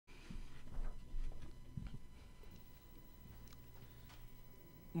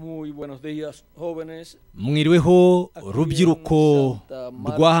mwiriweho rubyiruko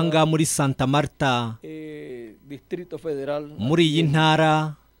rwahanga muri Santa Marta muri iyi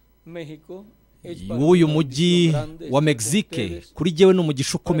ntara w'uyu mujyi wa Mexique. Kuri jyewe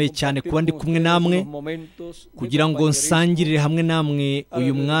n'umugisha ukomeye cyane kuba ndi kumwe namwe kugira ngo nsangirire hamwe namwe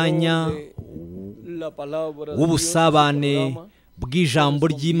uyu mwanya w'ubusabane bw'ijambo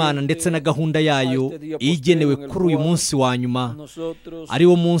ry'Imana ndetse na gahunda yayo igenewe kuri uyu munsi wa nyuma, ari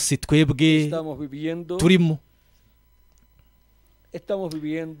wo munsi twebwe turimo.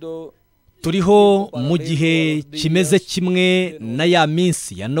 Turiho mu gihe kimeze kimwe na ya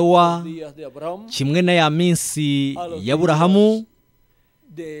minsi ya Nowa, kimwe na ya minsi ya Aburahamu,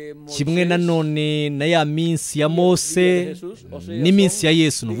 kimwe nanone na ya minsi ya Mose n'iminsi ya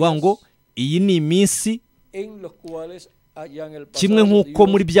Yesu. Nuvuga ngo iyi ni iminsi kimwe nk'uko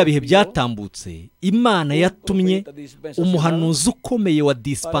muri bya bihe byatambutse Imana yatumye umuhanuzi ukomeye wa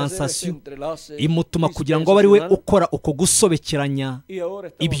dispensation, imutuma kugira ngo abe ari we ukora uko gusobekeranya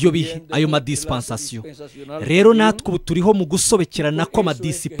ibyo bihe, ayo madispensation. Rero natwe ubu turiho mu gusobekerana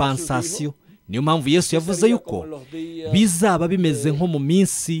kw'amadispensation. Niyo mpamvu Yesu yavuze yuko bizaba bimeze nko mu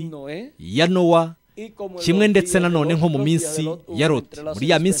minsi ya Nowa, kimwe ndetse nanone nko mu minsi ya Loti. Muri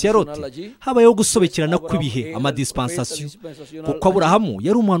ya minsi ya Loti habayeho gusobekerana kw'ibihe, amadispensation, kuko Aburahamu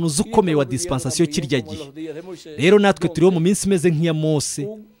yari umuhanuzi ukomeye wa dispensation kirya gihe. Rero natwe turiho mu minsi imeze nk'iya Mose,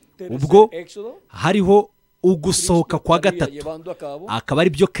 ubwo hariho ugusohoka kwa gatatu, akaba ari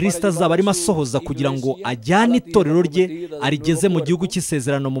byo Kristo azaba arimo asohoza kugira ngo ajyane itorero rye arigeze mu gihugu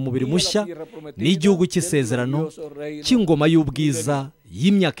cy'isezerano, mu mubiri mushya n'igihugu cy'isezerano cy'ingoma y'ubwiza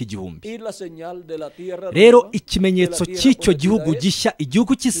y'imyaka 1000. Rero ikimenyetso cy'icyo gihugu gishya,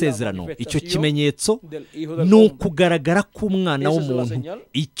 igihugu cy'isezerano, icyo kimenyetso ni ukugaragara k'umwana w'umuntu.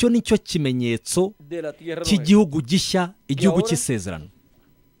 Icyo nicyo kimenyetso cy'igihugu gishya, igihugu cy'isezerano.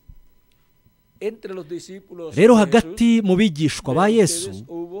 Rero hagati mu bigishwa ba Yesu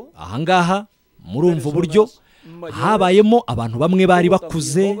ahangaha murumva uburyo habayemo abantu bamwe bari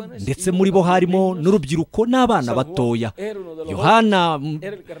bakuze, ndetse muri bo harimo n'urubyiruko n'abana batoya. Yohana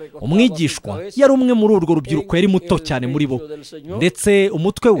umwigishwa yari umwe muri urwo rubyiruko, yari muto cyane muri bo, ndetse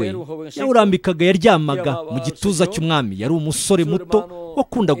umutwe we yawurambikaga, yaryamaga mu gituza cy'umwami. Yari umusore muto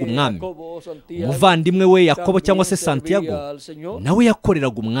wakundaga umwami. Umuvandimwe we Yakobo cyangwa se Santiago nawe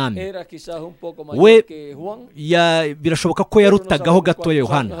yakoreraga umwami. We birashoboka ko yarutagaho gatoya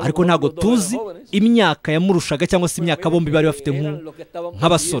Yohana, ariko ntago tuzi imyaka yamurushaga cyangwa se imyaka bombi bari bafite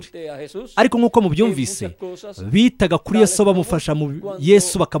nk'abasore. Ariko nk'uko mubyumvise, bitaga kuri Yesu, bamufasha mu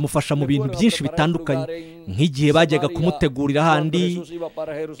Yesu, bakamufasha mu bintu byinshi bitandukanye. Nk'igihe bajyaga kumutegurira handi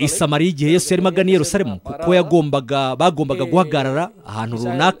i Samariya, igihe Yesu yari magana i Yerusalemu, kuko bagombaga guhagarara ahantu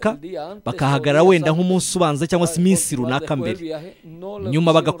runaka, bakahagarara wenda nk'umunsi ubanza cyangwa se iminsi runaka mbere,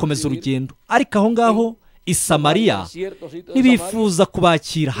 nyuma bagakomeza urugendo. Ariko aho ngaho i Samariya ntibifuza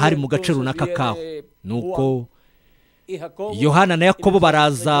kubakira, hari mu gace runaka kaho. Nuko Yohana na Yakobo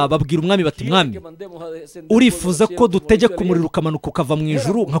baraza babwira umwami bati, mwami, urifuza ko dutegeka umuriro ukamanuka ukava mu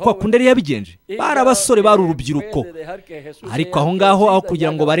ijuru nka kwa kundi yari yabigenje? Bari abasore, bari urubyiruko. Ariko aho ngaho, aho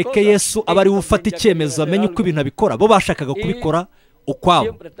kugira ngo bareke Yesu abe ari we ufata icyemezo, amenye uko ibintu abikora, bo bashakaga kubikora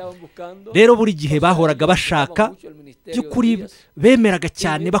ukwabo. Rero buri gihe bahoraga bashaka, by'ukuri bemeraga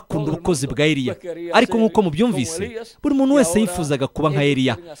cyane, bakunda ubukozi bwa Eliya. Ariko nk'uko mubyumvise, buri muntu wese yifuzaga kuba nka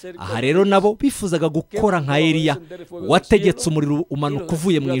Eliya. Aha rero nabo bifuzaga gukora nka Eliya, wategetse umuriro umanuka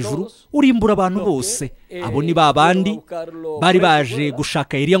uvuye mu ijuru urimbura abantu bose. Abo ni ba bandi bari baje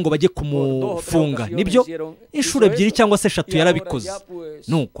gushaka Eliya ngo bajye kumufunga. Nibyo inshuro 2 cyangwa se 3 yarabikoze.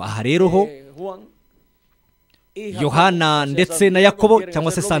 Nuko aha rero ho Yohana ndetse na Yakobo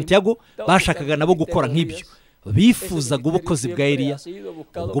cyangwa se Santiago bashakaga nabo gukora nk'ibyo. Bifuzaga ubukozi bwa Eliya.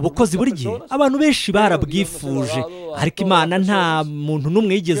 Ubwo bukozi buri gihe abantu benshi barabwifuje, ariko Imana nta muntu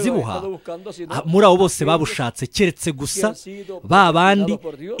n'umwe yigeze ibuha muri abo bose babushatse, keretse gusa ba bandi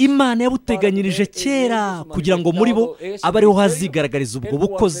Imana yabuteganyirije kera kugira ngo muri bo abe ariho hazigaragariza ubwo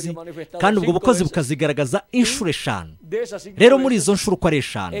bukozi, kandi ubwo bukozi bukazigaragaza inshuro 5. Rero muri izo nshuro uko ari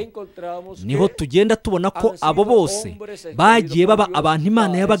 5 niho tugenda tubona ko abo bose bagiye baba abantu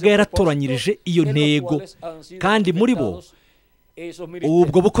Imana yabaga yaratoranyirije iyo ntego, kandi muri bo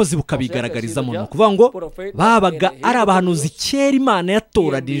ubwo bukozi bukabigaragarizamo. Ni ukuvuga ngo babaga ari abahanuzi kera Imana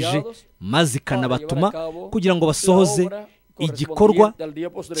yatoranije, maze ikanabatuma kugira ngo basohoze igikorwa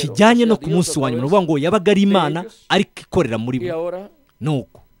kijyanye no ku munsi wa nyuma. Ni ukuvuga ngo yabaga ari Imana ariko ikorera muri bo.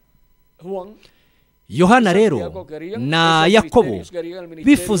 Nuko Yohana rero na Yakobo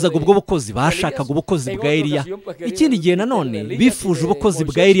bifuzaga ubwo bukozi, bashakaga ubukozi bwa Eliya. Ikindi gihe nanone bifuje ubukozi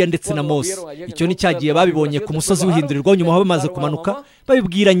bwa Eliya ndetse na Mose. Icyo ni cyagiye babibonye ku musozi w'Ihindurirwa, nyuma bamaze kumanuka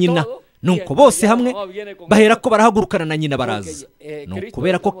babibwira nyina. Nuko bose hamwe bahera ko barahagurukana na nyina baraza.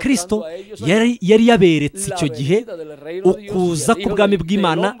 Kubera ko Kristo yari yaberetse icyo gihe ukuza ku bwami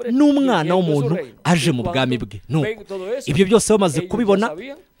bw'Imana n'umwana w'umuntu aje mu bwami bwe. Ibyo byose bamaze kubibona,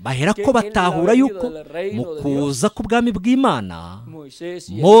 bahera ko batahura yuko mu kuza ku bwami bw'Imana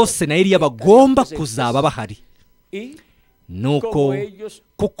Mose na Eliya bagomba kuzaba bahari. Nuko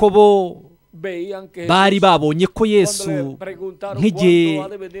kuko bo bari babonye ko Yesu nk'igihe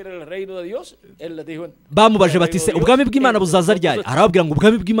bamubaje bati se ubwami bw'Imana buzaza ryari, arababwira ngo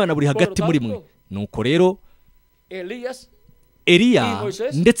ubwami bw'Imana buri hagati muri mwe. Nuko rero Eliya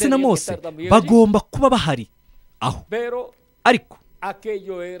ndetse na Mose bagomba kuba bahari aho. Ariko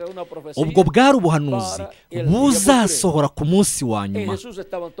ubwo bwari ubuhanuzi buzasohora ku munsi wa nyuma.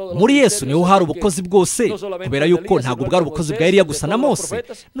 Muri Yesu niho hari ubukozi bwose, kubera yuko ntabwo bwari ubukozi bwa Eliya gusa na Mose,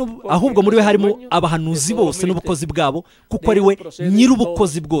 ahubwo muri we harimo abahanuzi bose n'ubukozi bwabo, kuko ari we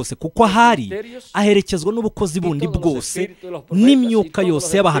nyir'ubukozi bwose, kuko ahari aherekezwa n'ubukozi bundi bwose n'imyuka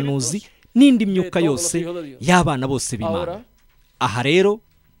yose y'abahanuzi n'indi myuka yose y'abana bose b'Imana. Aha rero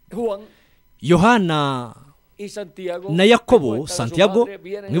Yohana na Yakobo, Santiago,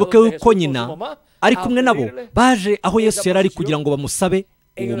 mwibuke yuko nyina ari kumwe nabo baje aho Yesu yari ari kugira ngo bamusabe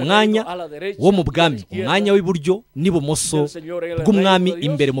uwo mwanya wo mu bwami, umwanya w'iburyo n'ibumoso bw'umwami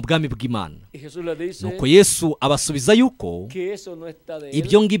imbere mu bwami bw'Imana. Nuko Yesu abasubiza yuko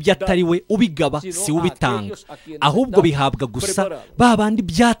ibyo ngibyo atari we ubigaba, si ubitanga, ahubwo bihabwa gusa ba bandi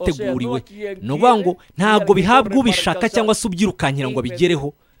byateguriwe. No ngo ntabwo bihabwa ubishaka cyangwa se ubyirukankira ngo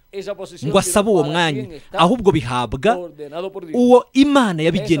abigereho ngo asabe uwo mwanya, ahubwo bihabwa uwo Imana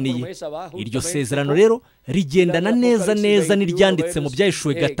yabigeneye. Iryo sezerano rero rigendana neza neza n'iryanditse mu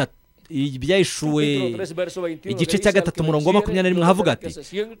Byahishuwe gatatu, Byahishuwe igice cya 3 umurongo wa 21, havuga ati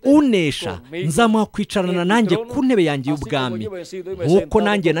unesha nzamuha kwicarana nanjye ku ntebe yanjye y'ubwami, nk'uko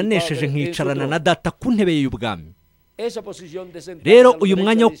nanjye nanesheje nkicarana na Data ku ntebe ye y'ubwami. Rero uyu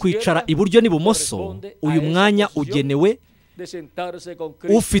mwanya wo kwicara iburyo n'ibumoso, uyu mwanya ugenewe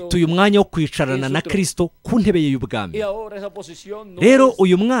ufite uyu mwanya wo kwicarana na Kristo ku ntebe ye y'ubwami. Rero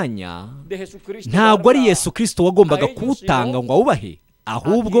uyu mwanya ntabwo ari Yesu Kristo wagombaga kuwutanga ngo awubahe,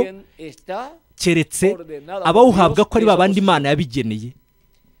 ahubwo keretse abawuhabwa ko ari babandi Imana yabigeneye.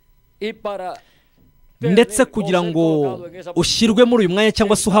 Ndetse kugira ngo ushyirwe muri uyu mwanya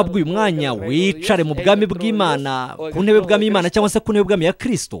cyangwa se uhabwe uyu mwanya wicare mu bwami bw'Imana, ku ntebe bw'Imana y'Imana cyangwa se ku ntebe bw'Imana ya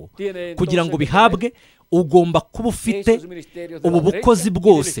Kristo, kugira ngo bihabwe ugomba kuba ufite ubu bukozi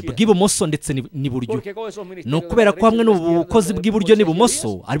bwose bw'ibumoso ndetse n'iburyo. No kubera ko hamwe n'ubu bukozi bw'iburyo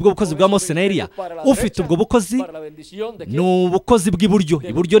n'ibumoso aribwo bukozi bwa Mose na Eliya, ufite ubwo bukozi ni ubukozi bw'iburyo.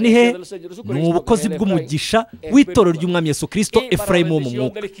 Iburyo ni he? Ni ubukozi bw'umugisha w'itorero ry'Umwami Yesu Kristo, Efurayimu wo mu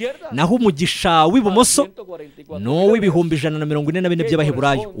mwuka. Naho umugisha w'ibumoso ni uw'ibihumbi 144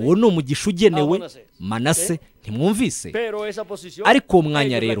 by'Abaheburayo. Uwo ni umugisha ugenewe Manase. Ntimwumvise? Ariko uwo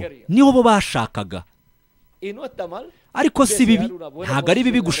mwanya rero niho bo bashakaga. Ariko si bibi, ntabwo ari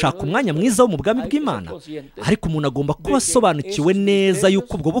bibi gushaka umwanya mwiza wo mu bwami bw'Imana, ariko umuntu agomba kuba asobanukiwe neza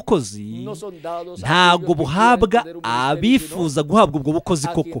yuko ubwo bukozi ntabwo buhabwa abifuza guhabwa ubwo bukozi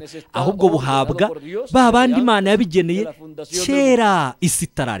koko, ahubwo buhabwa ba bandi Imana yabigeneye kera isi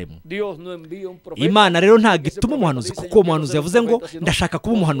itararemwa. Imana rero ntabwo ituma umuhanuzi, kuko umuhanuzi yavuze ngo ndashaka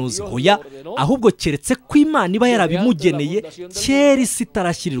kuba umuhanuzi. Hoya, ahubwo keretse ko Imana iba yarabimugeneye kera isi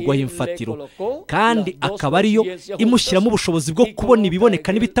itarashyirirwaho imfatiro, kandi akaba ariyo imushyiramo ubushobozi bwo kubona ibiboneka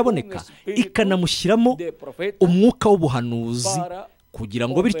n'ibitaboneka, ikanamushyiramo umwuka w'ubuhanuzi kugira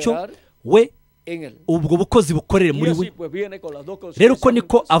ngo bityo we ubwo bukozi bukorere muri we. Rero uko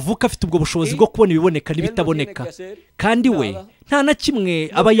niko avuka afite ubwo bushobozi bwo kubona ibiboneka n'ibitaboneka, kandi we nta na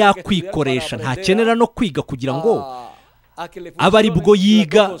kimwe aba yakwikoresha, ntakenera no kwiga kugira ngo aba ari bwo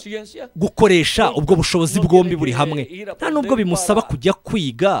yiga gukoresha ubwo bushobozi bwombi buri hamwe. Nta nubwo bimusaba kujya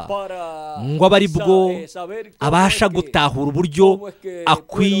kwiga ngo aba ari bwo abasha gutahura uburyo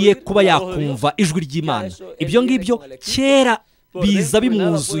akwiye kuba yakumva ijwi ry'Imana. Ibyo ngibyo kera biza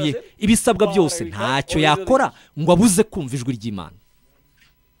bimwuzuye ibisabwa byose, ntacyo yakora ngo abuze kumva ijwi ry'Imana.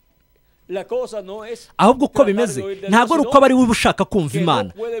 Ahubwo uko bimeze ntabwo ari uko aba ari we ushaka kumva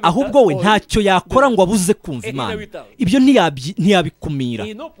Imana, ahubwo we ntacyo yakora ngo abuze kumva Imana. Ibyo ntiyabikumira,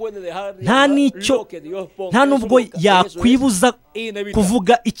 nta nubwo yakwibuza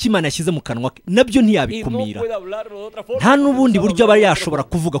kuvuga icyo Imana yashyize mu kanwa ke, nabyo ntiyabikumira. Nta n'ubundi buryo aba yashobora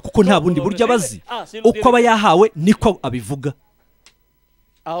kuvuga, kuko nta bundi buryo abazi. Uko aba yahawe niko abivuga.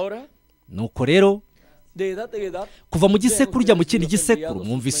 Nuko rero kuva mu gisekuru ujya mu kindi gisekuru,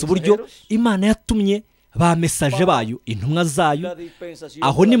 mwumvise uburyo Imana yatumye ba mesaje bayo, intumwa zayo.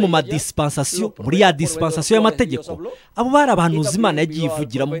 Aho ni mu madispensation, muri ya dispensation y'amategeko. Abo bari abahanuzi Imana yagiye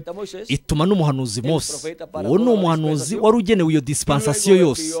ivugiramo, ituma n'umuhanuzi Mose. Uwo ni umuhanuzi wari ugenewe iyo dispensation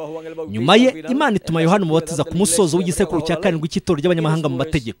yose. Nyuma ye Imana ituma Yohana Umubatiza ku musozo w'igisekuru cya karindwi cy'itorero ry'abanyamahanga mu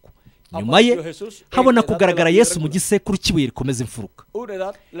mategeko. Nyuma ye habona kugaragara Yesu mu gisekuru cy'ibuye rikomeza imfuruka.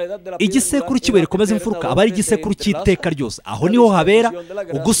 Igisekuru cy'ibuye rikomeza imfuruka aba ari igisekuru cy'iteka ryose. Aho niho habera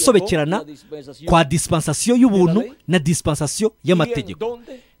ugusobekerana kwa dispensation y'ubuntu na dispensation y'amategeko.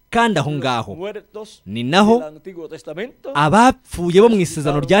 Kandi aho ngaho ni naho abapfuye bo mu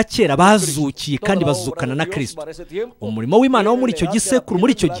isezerano rya kera bazukiye kandi bazukana na Kristo. Umurimo w'Imana wo muri icyo gisekuru,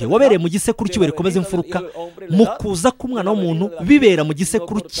 muri icyo gihe wabereye mu gisekuru cy'ibuye rikomeza imfuruka, mu kuza k'umwana w'umuntu bibera mu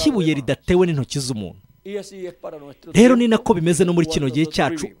gisekuru cy'ibuye ridatewe n'intoki z'umuntu. Rero ni nako bimeze no muri kino gihe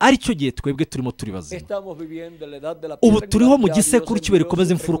cyacu, ari cyo gihe twebwe turimo turi bazima. Ubu turiho mu gisekuru cy'ibuye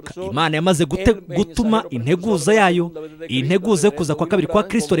rikomeza imfuruka. Imana yamaze gutuma integuza yayo, iyi nteguza yo kuza kwa kabiri kwa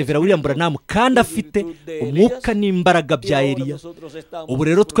Kristo, Revera William Branham, kandi afite umwuka n'imbaraga bya Eliya. Ubu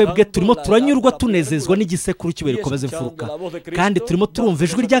rero twebwe turimo turanyurwa tunezezwa n'igisekuru cy'ibuye rikomeza imfuruka, kandi turimo turumva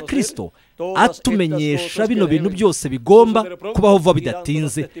ijwi rya Kristo atumenyesha bino bintu byose bigomba kubaho vuba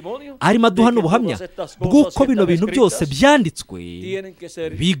bidatinze. Arimo aduha n'ubuhamya bw'uko bino bintu byose byanditswe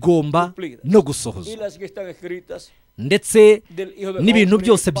bigomba no gusohozwa, ndetse n'ibintu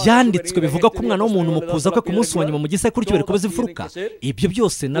byose byanditswe bivuga ko umwana w'umuntu mu kuza kwe ku munsi wa nyuma mu gisekuru cy'ibuye rikomeza imfuruka, ibyo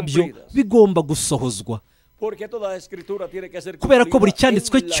byose nabyo bigomba gusohozwa. Kubera ko buri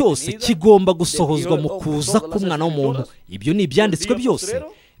cyanditswe cyose kigomba gusohozwa mu kuza k'umwana w'umuntu. Ibyo ni ibyanditswe byose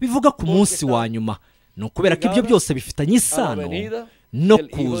bivuga ku munsi wa nyuma. Ni ukubera ko ibyo byose bifitanye isano no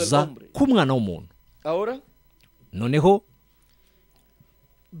kuza k'umwana w'umuntu. Noneho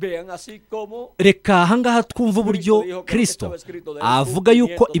reka ahangaha twumva uburyo Kristo avuga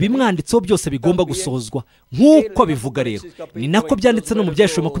yuko ibimwanditseho byose bigomba gusohozwa nk'uko bivuga. Rero ni nako byanditse no mu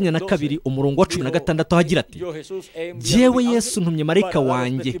Byahishuriwe 22 umurongo wa 16 hagira ati, jyewe Yesu ntumye marayika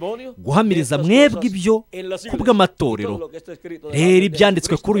wanjye guhamiriza mwebwe ibyo kubw'amatorero. Rero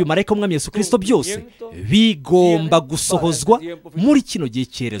ibyanditswe kuri uyu marayika w'Umwami Yesu Kristo byose bigomba gusohozwa muri kino gihe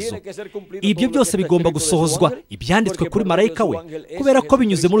cyerezo. Ibyo byose bigomba gusohozwa, ibyanditswe kuri marayika we, kubera ko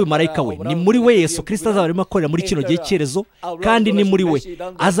binyuze muri uyu marayika we. Ni muri we Yesu Kristo azarimo akorera muri kino gihe cyerezo, kandi ni muri we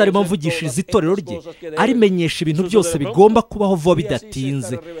azarimo amvugishiriza itorero rye, arimenyesha ibintu byose bigomba kubaho vuba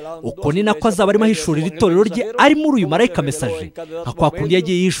bidatinze. Uko ni nako azaba arimo ahishurira itorero rye ari muri uyu marayika mesaje, nka kwa kundi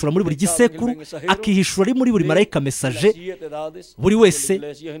yagiye yihishura muri buri gisekuru, akihishura ari muri buri marayika mesaje buri wese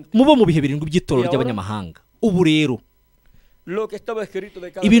mubo mu bihe birindwi by'itorero ry'abanyamahanga. Ubu rero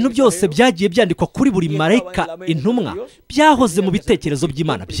ibintu byose byagiye byandikwa kuri buri marayika intumwa byahoze mu bitekerezo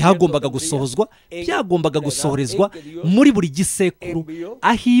by'Imana, byagombaga gusohozwa, byagombaga gusohorezwa muri buri gisekuru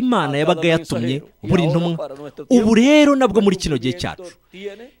aho Imana yabaga yatumye buri ntumwa. Ubu rero nabwo muri kino gihe cyacu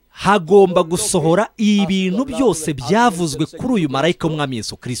hagomba gusohora ibintu byose byavuzwe kuri uyu marayika w'Umwami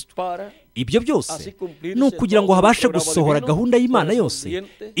Yesu Kristo. Ibyo byose ni ukugira ngo habashe gusohora gahunda y'Imana yose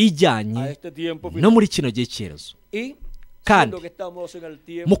ijyanye no muri kino gihe cyerezo. Kandi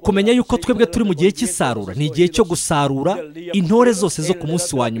mu kumenya yuko twebwe turi mu gihe cy'isarura, ni igihe cyo gusarura intore zose zo ku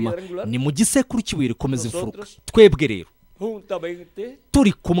munsi wa nyuma, ni mu gisekuru cy'ibuye rikomeza imfuruka. Twebwe rero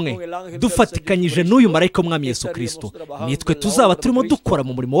turi kumwe dufatikanyije n'uyu marayika w'Umwami Yesu Kristo, nitwe tuzaba turimo dukora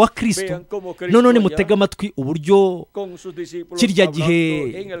mu murimo wa Kristo. None mutega amatwi uburyo kirya gihe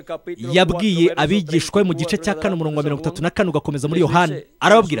yabwiye abigishwa mu gice cya 4 umurongo wa 34 ugakomeza muri Yohana,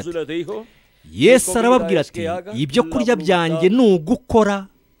 arababwira ati, Yesu arababwira ati, ibyo kurya byanjye ni ugukora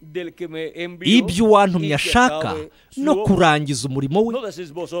ibyo uwantumye ashaka no kurangiza umurimo we.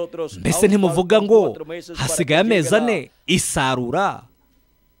 Mbese ntimuvuga ngo hasigaye amezi 4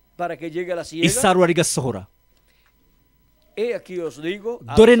 isarura rigasohora?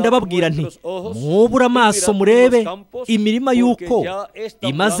 Dore ndababwira nti, mwubura amaso murebe imirima y'uko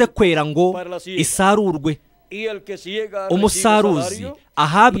imaze kwera ngo isarurwe. Umusaruzi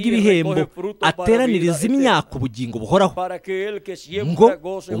ahabwa ibihembo ateraniriza imyaka ubugingo buhoraho, ngo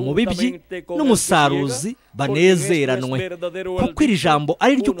umubibyi n'umusaruzi banezeranwe. Kuko iri jambo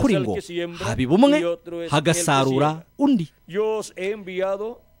ari ry'ukuri ngo habiba umwe hagasarura undi.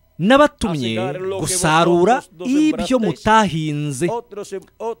 Nabatumye gusarura ibyo mutahinze,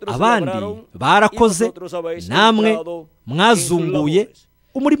 abandi barakoze, namwe mwazunguye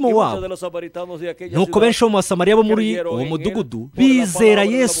umurimo wabo. Nuko benshi bo mu Basamariya bo muri uwo mudugudu bizera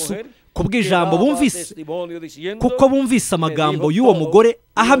Yesu kubw'ijambo bumvise, kuko bumvise amagambo y'uwo mugore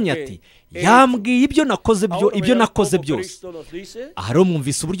ahamya ati yambwiye ibyo nakoze byose. aha rero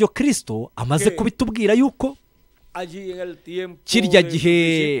mwumvise uburyo Kristo amaze kubitubwira yuko kirya gihe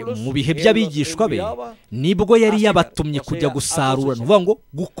mu bihe by'abigishwa be nibwo yari yabatumye kujya gusarura, ni ukuvuga ngo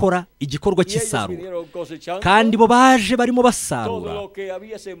gukora igikorwa cy'isarura, kandi bo baje barimo basarura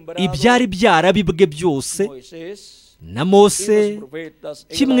ibyari byarabibwe byose na Mose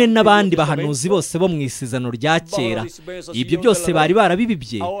kimwe n'abandi bahanuzi bose bo mu isezerano rya kera. Ibyo byose bari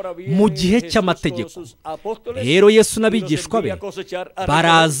barabibibye mu gihe cy'amategeko. Rero Yesu n'abigishwa be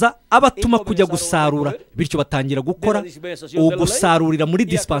baraza abatuma kujya gusarura, bityo batangira gukora ugusarurira muri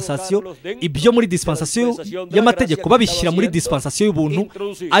dispensation, ibyo muri dispensation y'amategeko babishyira muri dispensation y'ubuntu,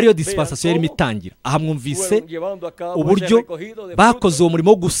 ariyo dispensation y'irimo itangira. aha mwumvise uburyo bakoze uwo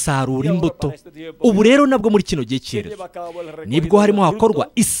murimo wo gusarura imbuto. Ubu rero nabwo muri kino gihe cyera nibwo harimo hakorwa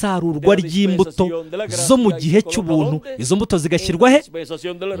isarurwa ry'imbuto zo mu gihe cy'ubuntu. Izo mbuto zigashyirwa he?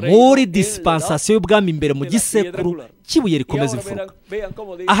 Muri dispensation y'ubwami, imbere mu gisekuru cy'ibuye rikomeza imfuruka.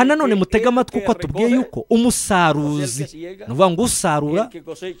 aha nanone mutega amatwi uko atubwiye yuko umusaruzi, ni ukuvuga ngo usarura,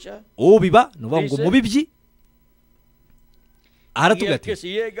 ubiba, ni ukuvuga ngo umubibyi, aratubwira ati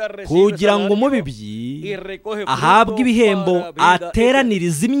kugira ngo umubibyi ahabwe ibihembo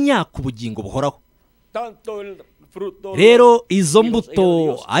ateraniriza imyaka ubugingo buhoraho. Rero izo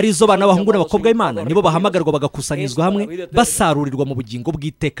mbuto arizo bana b'abahungu n'abakobwa b'Imana nibo bahamagarwa bagakusanyirizwa hamwe basarurirwa mu bugingo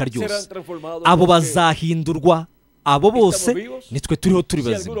bw'iteka ryose. Abo bazahindurwa, abo bose nitwe turiho turi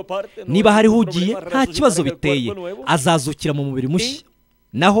bazima. Niba hariho ugiye nta kibazo biteye, azazukira mu mubiri mushya.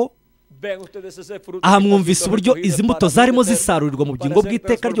 Naho aha mwumvise uburyo izi mbuto zarimo zisarurirwa mu bugingo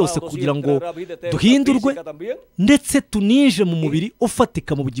bw'iteka ryose kugira ngo duhindurwe ndetse tuninje mu mubiri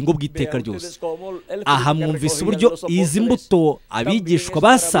ufatika mu bugingo bw'iteka ryose. aha mwumvise uburyo izi mbuto abigishwa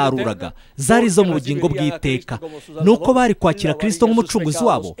basaruraga zari zo mu bugingo bw'iteka, nuko bari kwakira Kristo nk'umucunguzi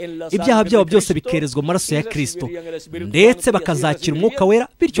wabo, ibyaha byabo byose bikerezwa mu maraso ya Kristo, ndetse bakazakira umwuka wera,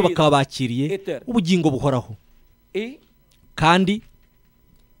 bityo bakaba bakiriye ubugingo buhoraho. kandi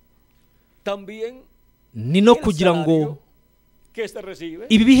ni no kugira ngo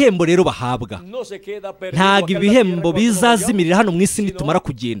ibi bihembo rero bahabwa ntabwo ibihembo bizazimirira hano mu isi nitumara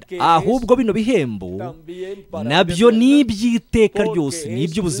kugenda, ahubwo bino bihembo nabyo ni iby'iteka ryose, ni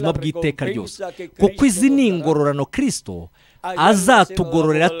iby'ubuzima bw'iteka ryose, kuko izi ni ingororano Kristo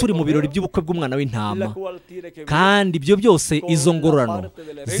azatugororera turi mu birori by'ubukwe bw'umwana w'intama. kandi ibyo byose, izo ngororano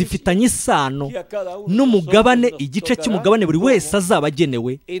zifitanye isano n'umugabane, igice cy'umugabane buri wese azaba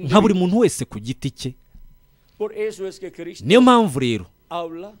agenewe nka buri muntu wese ku giti cye. niyo mpamvu rero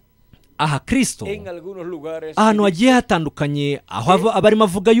aha Kristo ahantu hagiye hatandukanye, aho abarimo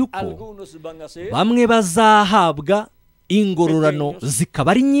avuga yuko bamwe bazahabwa ingororano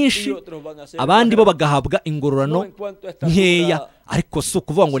zikaba ari nyinshi, abandi bo bagahabwa ingororano nkeya. ariko si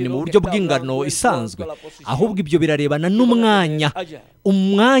ukuvuga ngo ni mu buryo bw'ingano isanzwe, ahubwo ibyo birarebana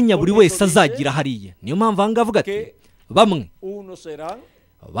n'umwanya buri wese azagira hariya. niyo mpamvu aha ngaha avuga ati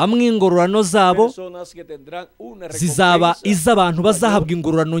bamwe ingororano zabo zizaba iz'abantu bazahabwa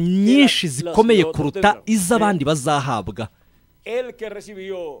ingororano nyinshi zikomeye kuruta iz'abandi bazahabwa.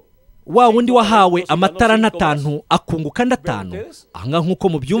 wa wundi wahawe amataranta 5 akunguka 5, aha nk'uko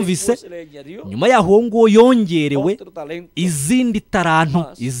mubyumvise, nyuma yaho uwo nguwo yongerewe izindi taranto,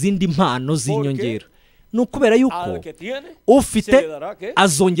 izindi mpano z'inyongera. ni ukubera yuko ufite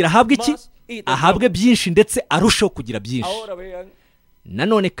azongera ahabwe iki? ahabwe byinshi, ndetse arushaho kugira byinshi.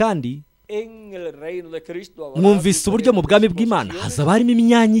 nanone kandi mwumvise uburyo mu bwami bw'Imana hazaba harimo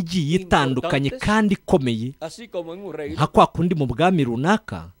imyanya igiye itandukanye kandi ikomeye, nka kwa kundi mu bwami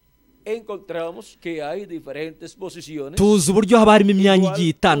runaka tuzi uburyo haba harimo imyanya igiye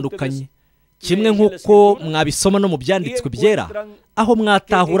itandukanye, kimwe nk'uko mwabisoma no mu byanditswe byera, aho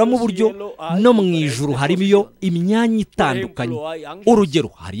mwatahuramo uburyo no mu ijuru harimo imyanya itandukanye. urugero,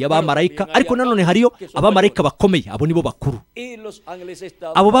 hariyo abamarayika, ariko nanone hariyo abamarayika bakomeye, abo nibo bakuru.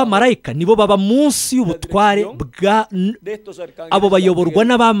 abo bamarayika nibo baba munsi y'ubutware abo bayoborwa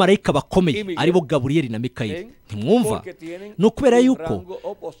n'abamarayika bakomeye, aribo Gaburiyeli na Mikayeli. ntimwumva? ni ukubera yuko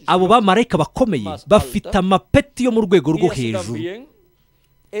abo bamarayika bakomeye bafite amapeti yo mu rwego rwo hejuru.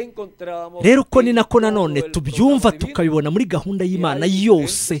 rero uko ni nako nanone tubyumva tukabibona muri gahunda y'Imana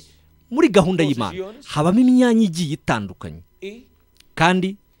yose. muri gahunda y'Imana habamo imyanya igiye itandukanye,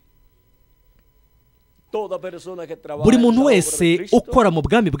 kandi buri muntu wese ukora mu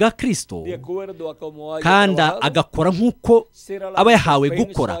bwami bwa Kristo kandi agakora nk'uko aba yahawe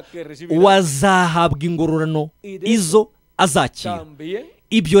gukora, uwazahabwa ingororano izo azakira.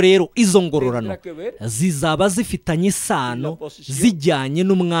 ibyo rero izo ngororano zizaba zifitanye isano zijyanye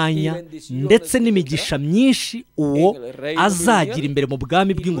n'umwanya ndetse n'imigisha myinshi uwo azagira imbere mu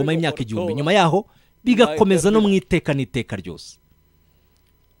bwami bw'ingoma y'imyaka 1000 nyuma yaho bigakomeza no mu iteka n'iteka ryose.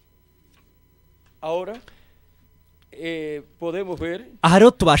 Aha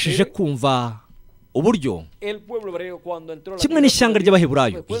rero tubashije kumva uburyo kimwe n'ishyanga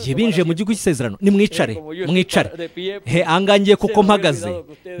ry'abaheburayo igihe binjiye mu gihugu cy'isezerano. Nimwicare angangiye kuko mpagaze,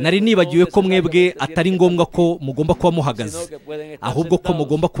 nari nibagiwe ko mwebwe atari ngombwa ko mugomba kuba muhagaze, ahubwo ko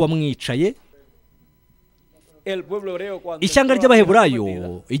mugomba kuba mwicaye. Ishyanga ry'abaheburayo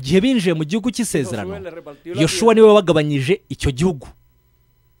igihe binjiye mu gihugu cy'isezerano, Yoshua niwe wagabanyije icyo gihugu.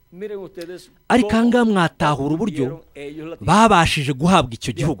 Ariko ahangaha mwatahura uburyo babashije guhabwa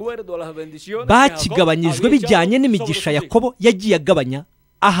icyo gihugu. Bakigabanyijwe bijyanye n'imigisha Yakobo yagiye agabanya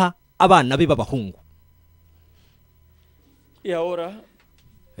aha abana be b'abahungu.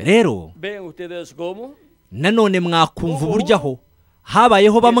 Rero nanone mwakumva uburyo aho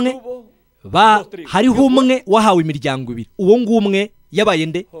habayeho bamwe hariho umwe wahawe imiryango 2. Uwo ngumwe yabaye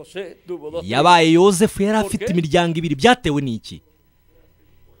nde? Yabaye Yosefu. Yari afite imiryango 2. Byatewe n'iki?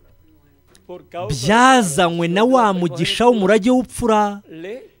 Byazanywe na wa mugisha w'umurage w'upfura.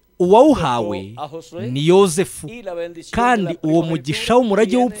 Uwawuhawe ni Yosefu, kandi uwo mugisha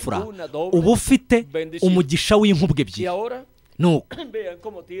w'umurage w'upfura uba ufite umugisha w'inkubwe ebyiri. Nuko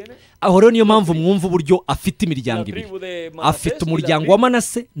aho rero niyo mpamvu mwumva uburyo afite imiryango 2. Afite umuryango wa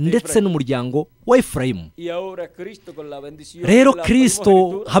Manase ndetse n'umuryango wa Efurayimu. Rero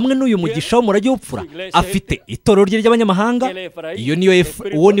Kristo hamwe n'uyu mugisha w'umurage w'upfura afite itorero rye ry'abanyamahanga,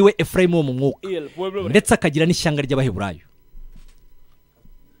 uwo niwe Efurayimu wo mu mwuka, ndetse akagira n'ishyanga ry'abaheburayo.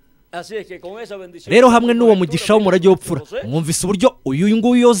 Rero hamwe n'uwo mugisha w'umurage w'upfura mwumvise uburyo uyu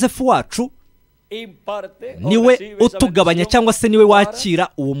nguyu Yosefu wacu niwe utugabanya cyangwa se niwe wakira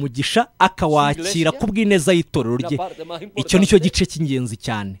uwo mugisha akawakira ku bw'ineza y'itorero rye. Icyo nicyo gice cy'ingenzi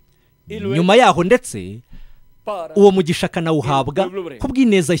cyane. Nyuma yaho ndetse uwo mugisha akanawuhabwa ku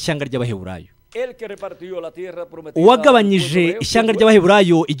bw'ineza y'ishyanga ry'abaheburayo. Uwagabanyije ishyanga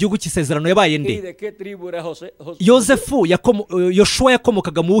ry'abaheburayo igihugu cy'isezerano yabaye nde? Yosefu. Yoshua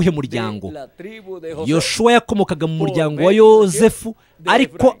yakomokaga mu wuhe muryango? Yoshua yakomokaga mu muryango wa Yosefu,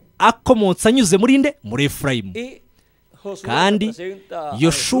 ariko akomotse anyuze muri nde? Muri Efurayimu. Kandi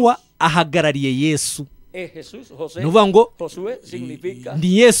Yoshua ahagarariye Yesu. Nuvuga ngo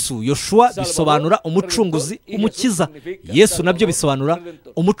ni Yesu. Yoshua bisobanura umucunguzi, umukiza. Yesu nabyo bisobanura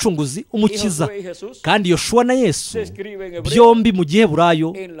umucunguzi, umukiza. Kandi Yoshua na Yesu byombi mu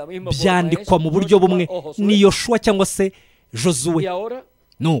giheburayo byandikwa mu buryo bumwe, ni Yoshua cyangwa se Josuwe.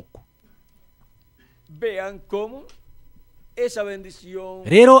 Nuko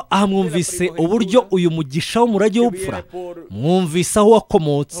rero aha mwumvise uburyo uyu mugisha w'umurage w'upfura, mwumvise aho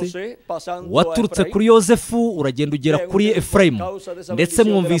wakomotse, waturutse kuri Yosefu uragenda ugera kuri Efurayimu, ndetse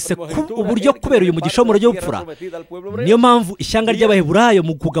mwumvise uburyo kubera uyu mugisha w'umurage w'upfura niyo mpamvu ishyanga ry'abaheburayo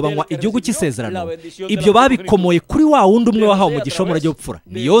mu kugabanywa igihugu cy'isezerano ibyo babikomoye kuri wa wundi umwe wahawe umugisha w'umurage w'upfura,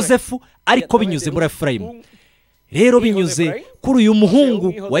 ni Yosefu, ariko binyuze muri Efurayimu. Rero binyuze kuri uyu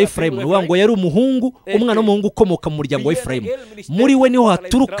muhungu wa Efurayimu, nuvuga ngo yari umuhungu, umwana w'umuhungu ukomoka mu muryango wa Efurayimu. Muri we niho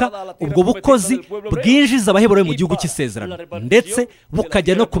haturuka ubwo bukozi bwinjiza abaheburayo mu gihugu cy'isezerano, ndetse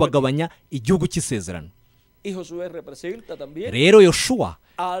bukajya no kubagabanya igihugu cy'isezerano. Rero Yoshua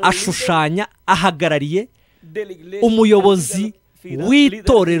ashushanya, ahagarariye umuyobozi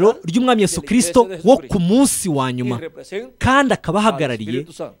w'itorero ry'umwami Yesu Kristo wo ku munsi wa nyuma, kandi akaba ahagarariye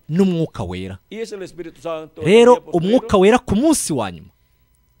n'umwuka wera. Rero umwuka wera ku munsi wa nyuma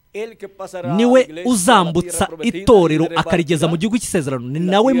niwe uzambutsa itorero akarigeza mu gihugu cy'isezerano, ni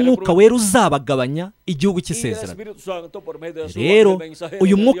nawe mwuka wera uzabagabanya igihugu cy'isezerano. Rero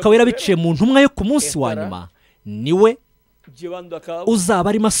uyu mwuka wera biciye mu ntumwa yo ku munsi wa nyuma niwe uzaba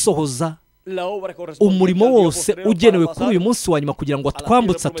arimo asohoza umurimo wose ugenewe kuri uyu munsi wa nyuma, kugira ngo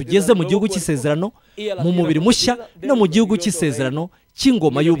twambutsa tugeze mu gihugu cy'isezerano mu mubiri mushya no mu gihugu cy'isezerano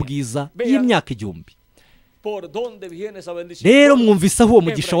cy'ingoma y'ubwiza y'imyaka 1000. Rero mwumvise aho uwo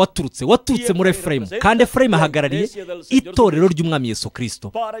mugisha waturutse muri Efurayimu, kandi Efurayimu ahagarariye itorero ry'umwami Yesu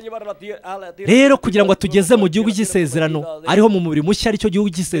Kristo. Rero kugira ngo tugeze mu gihugu cy'isezerano ariho mu mubiri mushya, aricyo gihugu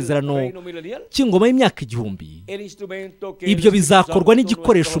cy'isezerano cy'ingoma y'imyaka 1000, ibyo bizakorwa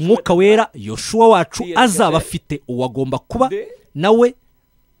n'igikoresho umwuka wera Yoshua wacu azaba afite, uwagomba kuba nawe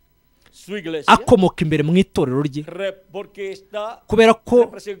akomoka imbere mu itorero rye, kubera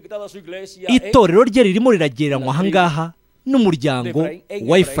ko itorero rye ririmo riragereranywa ahangaha n'umuryango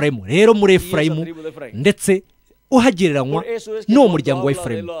wa Efurayimu. Rero muri Efurayimu ndetse uhagereranywa n'uwo muryango wa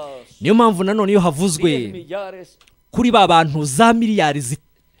Efurayimu. Niyo mpamvu nanone iyo havuzwe kuri ba bantu za miliyari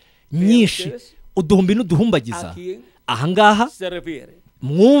nyinshi uduhumbi n'uduhumbagiza. Ahangaha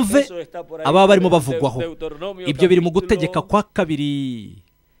mwumve aba barimo bavugwaho. Ibyo biri mu gutegeka kwa kabiri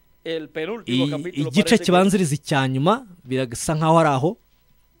igice kibanziriza icya nyuma, birasa nkaho ari aho.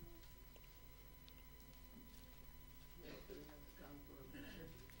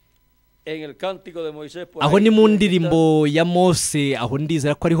 Aho ni mu ndirimbo ya Mose, aho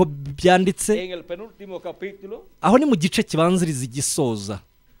ndizera ko ariho byanditse. Aho ni mu gice kibanziriza igisoza.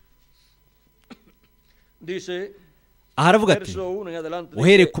 Aha aravuga ati,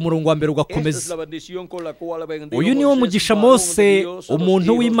 uhereye ku murongo wa mbere ugakomeza, uyu niwo mugisha Mose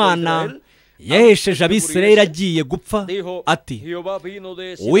umuntu w'Imana yahesheje Abisirayeli agiye gupfa, ati,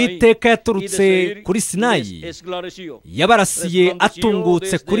 Uwiteka yaturutse kuri Sinayi, yabarasiye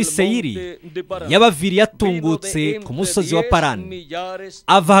atungutse kuri Seyiri, yabaviriye atungutse ku musozi wa Parani,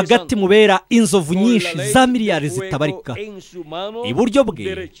 ava hagati mu bera inzovu nyinshi za miliyari zitabarika. Iburyo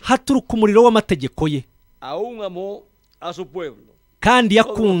bwe haturuka umuriro w'amategeko ye, kandi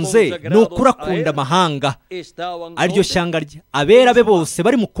yakunze ni ukuri akunda amahanga, ariryo shyanga rye. Abera be bose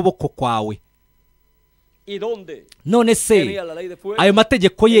bari mu kuboko kwawe. None se ayo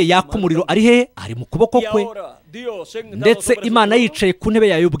mategeko ye yaka umuriro ari he? Ari mu kuboko kwe. Ndetse Imana yicaye ku ntebe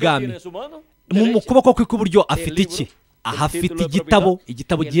yayo y'ubwami, mu kuboko kwe kw'iburyo afite iki? Aha afite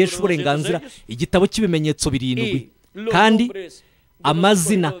igitabo gihesha uburenganzira, igitabo cy'ibimenyetso 7, kandi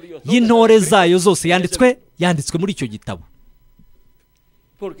amazina y'intore zayo zose yanditswe muri icyo gitabo.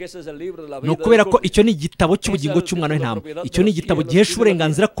 Ni ukubera ko icyo ni igitabo cy'ubugingo cy'umwana w'intama. Icyo ni igitabo gihesha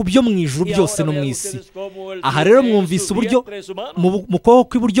uburenganzira ku byo mu ijuru byose no mu isi. Aha rero mwumvise uburyo mu kuboko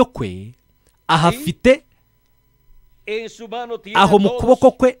kw'iburyo kwe ahafite, aho mu kuboko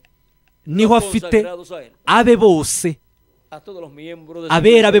kwe niho afite abe bose,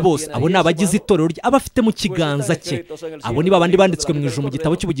 abera be bose. Abo ni abagize itorero rye, abafite mu kiganza cye. Abo ni babandi banditswe mu ijuru mu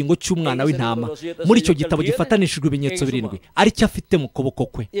gitabo cy'ubugingo cy'umwana w'intama, muri icyo gitabo gifatanishijwe ibimenyetso 7, aricyo afite mu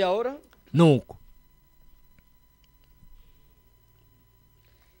kuboko kwe. Nuko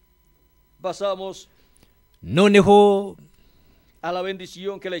noneho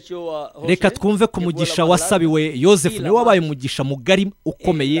reka twumve ku mugisha wasabiwe Yosefu. niwe wabaye umugisha mugari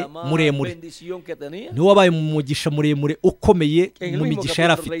ukomeye muremure, niwe wabaye umugisha muremure ukomeye mu migisha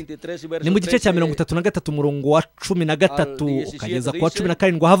yari afite. Ni mu gice cya 33 umurongo wa 13 ukageza ku wa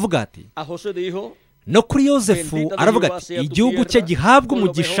 17 havuga ati, no kuri Yosefu aravuga ati, igihugu cye gihabwa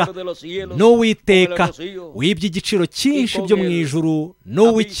umugisha n'Uwiteka w'iby'igiciro cyinshi byo mu ijuru,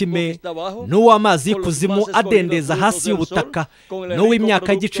 n'uw'ikime, n'uw'amazi y'ikuzimu adendeza hasi y'ubutaka,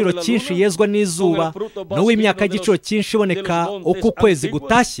 n'uw'imyaka y'igiciro cyinshi yezwa n'izuba, n'uw'imyaka y'igiciro cyinshi iboneka uko ukwezi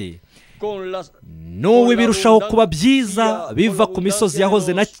gutashye, n'uw'ibirushaho kuba byiza biva ku misozi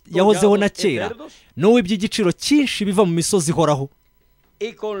yahozeho na kera, n'uw'iby'igiciro cyinshi biva mu misozi ihoraho,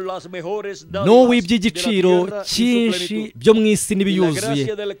 n'uw'iby'igiciro cyinshi byo mu isi n'ibiyuzuye,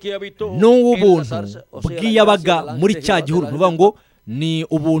 n'uw'ubuntu bw'iyabaga muri cya gihuru. Nuvuga ngo ni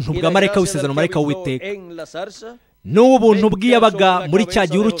ubuntu bwa marayika w'isezerano, marayika w'Uwiteka. N'uw'ubuntu bw'iyabaga muri cya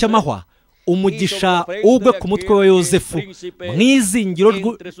gihuru cy'amahwa, umugisha ugwe ku mutwe wa Yosefu mu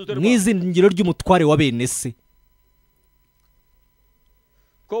izingiro ry'umutware wa bene se.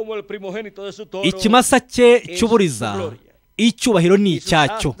 Ikimasa cye cy'uburiza, icyubahiro ni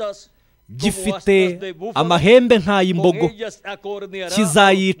icyacyo, gifite amahembe nk'ay'imbogo,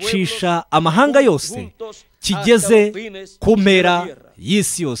 kizayicisha amahanga yose, kigeze ku mpera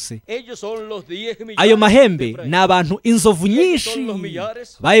y'isi yose. Ayo mahembe ni abantu inzovu nyinshi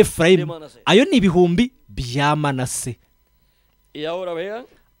ba Efurayimu, ayo ni ibihumbi bya Manase.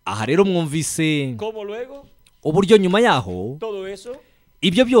 Aha rero mwumvise uburyo nyuma yaho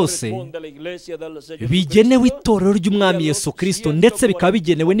ibyo byose bigenewe itorero ry'umwami Yesu Kristo, ndetse bikaba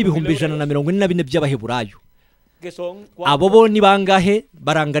bigenewe n'ibihumbi 144 by'Abaheburayo. Abo bo ni bangahe?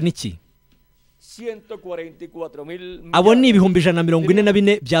 Barangana iki? Abo ni ibihumbi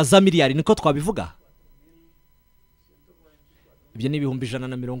 144 bya za miliyari, niko twabivuga. Ibyo ni ibihumbi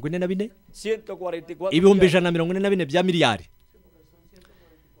 144, ibihumbi 144 bya miliyari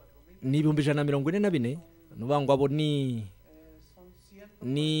ni ibihumbi 144. Nuvuga ngo abo ni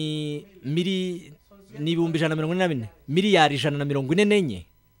ibihumbi 144, miliyari 144.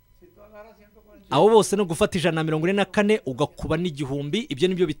 Abo bose no gufata 144 ugakuba n'igihumbi, ibyo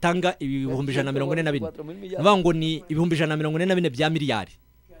nibyo bitanga ibihumbi 144. Nuvuga ngo ni ibihumbi 144 bya miliyari.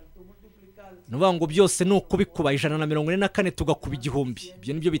 Nuvuga ngo byose no kubikuba 144 tugakuba igihumbi,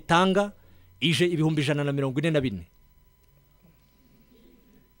 ibyo nibyo bitanga ibihumbi 144.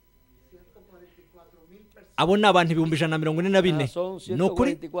 abo ni abantu 144 ni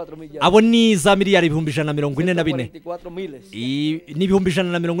ukuri abo ni za miliyari 144 ni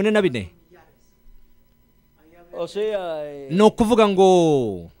 144 ni ukuvuga ngo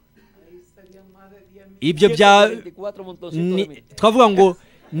ibyo twavuga ngo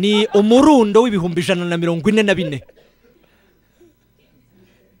ni umurundo w'ibihumbi 144.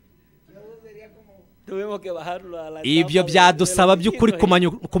 Ibyo byadusaba by'ukuri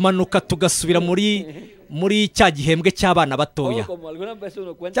kumanuka tugasubira muri cya gihembwe cy'abana batoya,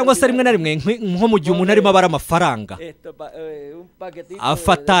 cyangwa se rimwe na rimwe nko mu gihe umuntu arimo abara amafaranga,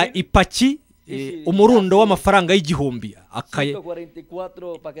 afata ipaki umurundo w'amafaranga y'igihumbi,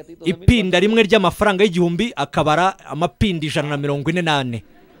 ipinda rimwe ry'amafaranga y'igihumbi akabara amapindi 148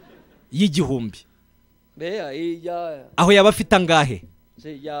 y'igihumbi. Aho yaba afite angahe?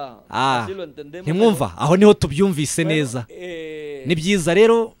 Ntimwumva? Aho niho tubyumvise neza. Ni byiza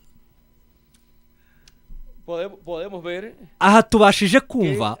rero, aha tubashije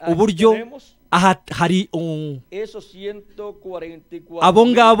kumva uburyo aha hari abo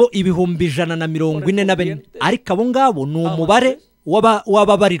ngabo 144, ariko abo ngabo ni umubare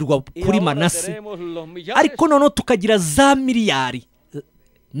w'ababarirwa kuri Manase, ariko noneho tukagira za miliyari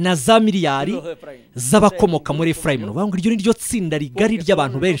na za miliyari z'abakomoka muri Efurayimu. Ni ukuvuga ngo iryo ni ryo tsinda rigari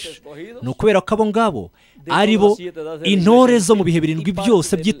ry'abantu benshi. Ni ukubera ko abo ngabo ari bo intore zo mu bihe 7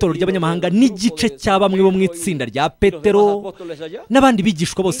 byose by'itorero ry'abanyamahanga, n'igice cya bamwe bo mu itsinda rya Petero n'abandi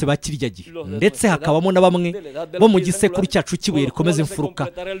bigishwa bose ba kirya gihe, ndetse hakabamo na bamwe bo mu gisekuru cyacu cy'ibuye rikomeza imfuruka.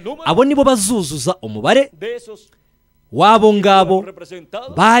 Abo nibo bazuzuza umubare w'abo ngabo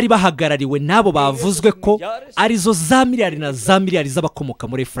bari bahagarariwe n'abo bavuzwe ko arizo za miliyari na za miliyari z'abakomoka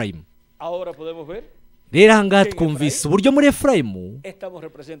muri Efurayimu. Rero aha ngaha twumvise uburyo muri Efurayimu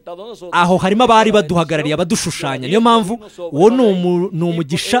aho harimo abari baduhagarariye, abadushushanya. Niyo mpamvu uwo ni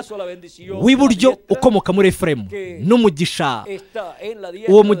umugisha w'iburyo ukomoka muri Efurayimu, n'umugisha,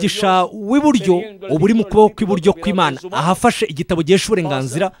 uwo mugisha w'iburyo uba uri mu kuboko kw'iburyo kw'Imana, ahafashe igitabo gihesha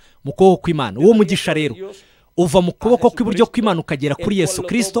uburenganzira mu kuboko kw'Imana. Uwo mugisha rero uva mu kuboko kw'iburyo kw'Imana ukagera kuri Yesu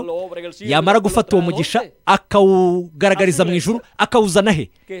Kristo, yamara gufata uwo mugisha akawugaragariza mu ijuru, akawuzana he?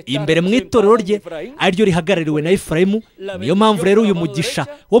 Imbere mu itorero rye ariryo rihagarariwe na Efurayimu. Niyo mpamvu rero uyu mugisha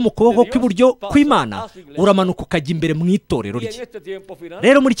wo mu kuboko kw'iburyo kw'Imana uramanuka ukajya imbere mu itorero rye.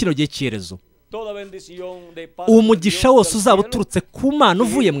 Rero muri kino gihe cy'iherezo, uwo mugisha wose uzaba uturutse ku Mana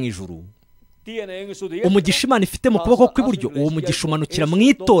uvuye mu ijuru, umugisha Imana ifite mu kuboko kw'iburyo, uwo mugisha umanukira mu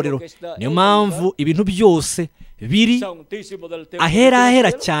itorero. Niyo mpamvu ibintu byose biri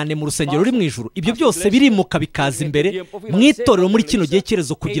ahera cyane mu rusengero ruri mu ijuru, ibyo byose birimuka bikaza imbere mu itorero muri kino gihe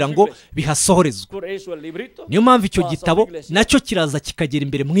cy'iherezo kugira ngo bihasohorezwe. Niyo mpamvu icyo gitabo nacyo kiraza kikagera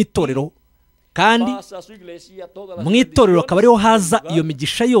imbere mu itorero, kandi mu itorero akaba ariho haza iyo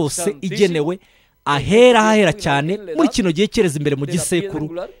migisha yose igenewe ahera cyane muri kino gihe cy'iherezo imbere mu gisekuru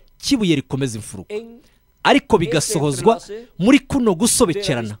cy'ibuye rikomeza imfuruka, ariko bigasohozwa muri kuno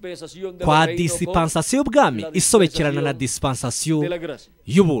gusobekerana kwa disipansasiyo y'ubwami isobekerana na disipansasiyo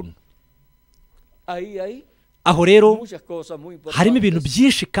y'ubuntu. Aho rero harimo ibintu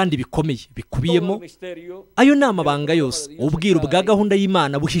byinshi kandi bikomeye bikubiyemo. Ayo ni amabanga yose, ubwiru bwa gahunda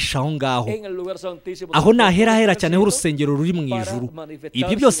y'Imana buhisha aho ngaho. Aho ni ahera cyane h'urusengero ruri mu ijuru.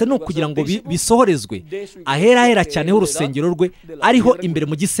 Ibyo byose ni ukugira ngo bisohorezwe ahera cyane h'urusengero rwe, ariho imbere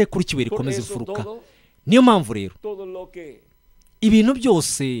mu gisekuru cy'ibuye rikomeza imfuruka. Niyo mpamvu rero ibintu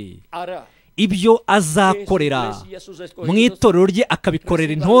byose ibyo azakorera mu itorero rye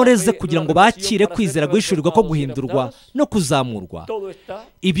akabikorera intore ze kugira ngo bakire kwizera guhishurirwa ko guhindurwa no kuzamurwa.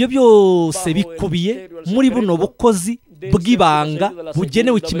 Ibyo byose bikubiye muri buno bukozi bw'ibanga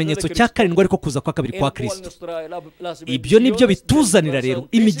bugenewe ikimenyetso cya karindwi, ariko kuza kwa kabiri kwa Kristo. Ibyo nibyo bituzanira rero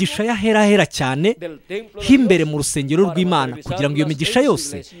imigisha y'ahera cyane h'imbere mu rusengero rw'Imana, kugira ngo iyo migisha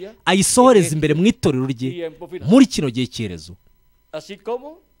yose ayisohoreze imbere mu itorero rye muri kino gihe cy'iherezo.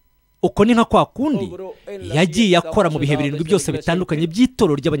 Uko ni nka kwa kundi yagiye akora mu bihe 7 byose bitandukanye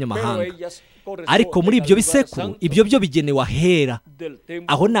by'itorero ry'abanyamahanga, ariko muri ibyo bisekuru ibyo byo bigenewe ahera.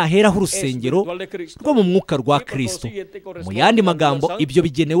 Aho ni ahera h'urusengero rwo mu mwuka rwa Kristo. Mu yandi magambo, ibyo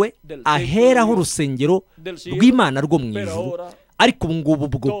bigenewe ahera h'urusengero rw'Imana rwo mu ijuru, ariko ubu ngubu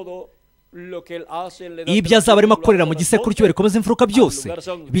bwo ibyo azaba arimo akorera mu gisekuru cy'ibuye rikomeza imfuruka byose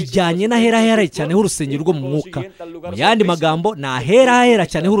bijyanye n'ahera cyane h'urusengero rwo mu mwuka. Mu yandi magambo, ni ahera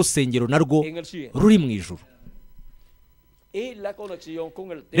cyane h'urusengero narwo ruri mu ijuru.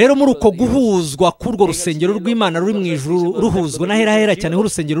 Rero muri uko guhuzwa k'urwo rusengero rw'Imana ruri mu ijuru ruhuzwa n'ahera cyane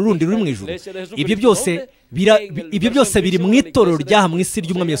h'urusengero rundi ruri mu ijuru, ibyo byose biri mu itorero ryaha mu isi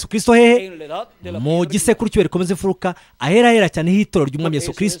ry'Umwami Yesu Kristo. Hehe? Mu gisekuru cy'ibuye rikomeza imfuruka, ahera cyane h'itorero ry'Umwami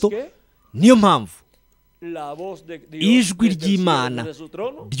Yesu Kristo. Niyo mpamvu ijwi ry'Imana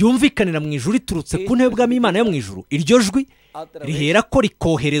ryumvikanira mu ijuru riturutse ku ntebe y'ubwami y'Imana yo mu ijuru. Iryo jwi rihera ko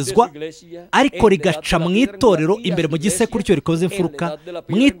rikoherezwa ariko rigaca mu itorero imbere mu gisekuru cyo rikoze imfuruka,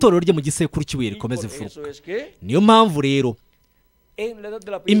 mu itorero rye mu gisekuru cy'ibuye rikomeza imfuruka. Niyo mpamvu rero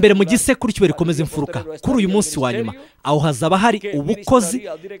imbere mu gisekuru cy'ibuye rikomeza imfuruka kuri uyu munsi wa nyuma, aho hazaba hari ubukozi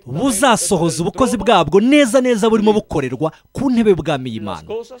buzasohoza ubukozi bwabwo neza neza burimo bukorerwa ku ntebe y'ubwami y'Imana.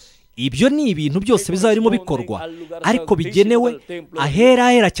 Ibyo ni ibintu byose bizaba birimo bikorwa ariko bigenewe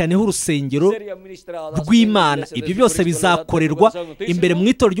ahera cyane h'urusengero rw'Imana. Ibyo byose bizakorerwa imbere mu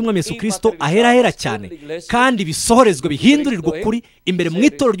itorero ry'Umwami Yesu Kristo ahera cyane, kandi bisohorezwe bihindurirwa kuri imbere mu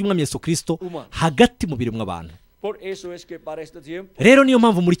itorero ry'Umwami Yesu Kristo hagati mu biremwa abantu. Rero niyo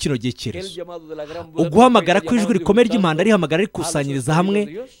mpamvu muri kino gihe cyerezo uguhamagara kw'ijwi rikomeye ry'impanda rihamagara rikusanyiriza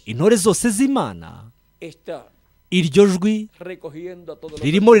hamwe intore zose z'Imana. Iryo jwi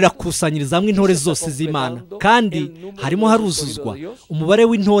ririmo rirakusanyiriza hamwe intore zose z'Imana, kandi harimo haruzuzwa umubare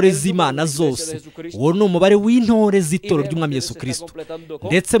w'intore z'Imana zose. Uwo ni umubare w'intore z'itorero ry'Umwami Yesu Kristo.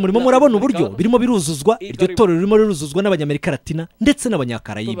 Ndetse murimo murabona uburyo birimo biruzuzwa. Iryo torero ririmo riruzuzwa n'Abanyamerika Latina ndetse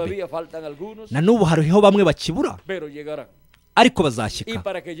n'Abanyakarayibe. Na n'ubu hariho bamwe bakibura ariko bazashyika.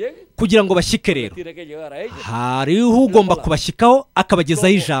 Kugira ngo bashyike rero hariho ugomba kubashyikaho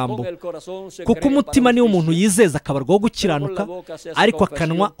akabagezaho ijambo, kuko umutima niwo umuntu yizeza akabarwaho gukiranuka, ariko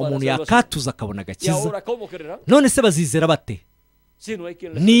akanwa umuntu yakatuza akabona agakiza. None se bazizera bate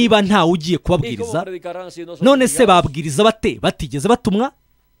niba ntawe ugiye kubabwiriza? None se babwiriza bate batigeze batumwa?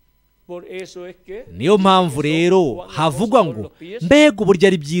 Niyo mpamvu rero havugwa ngo mbega uburyo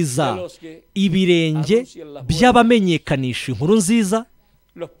ari byiza ibirenge by'abamenyekanisha inkuru nziza.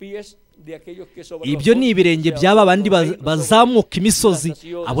 Ibyo ni ibirenge by'aba bandi bazamuka imisozi.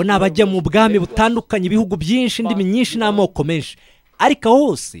 Abo ni abajya mu bwami butandukanye, ibihugu byinshi, indimi nyinshi n'amoko menshi, ariko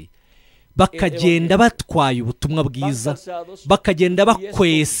hose bakagenda batwaye ubutumwa bwiza, bakagenda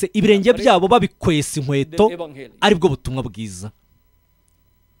bakwese ibirenge byabo, babikwese inkweto, aribwo butumwa bwiza.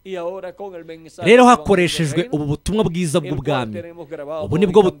 Rero hakoreshejwe ubu butumwa bwiza bw'ubwami. Ubu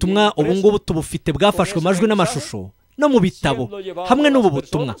nibwo butumwa ubu ngubu tubufite, bwafashwe amajwi n'amashusho no mu bitabo. Hamwe n'ubu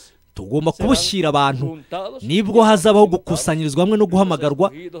butumwa tugomba kubushyira abantu, nibwo hazabaho gukusanyirizwa hamwe no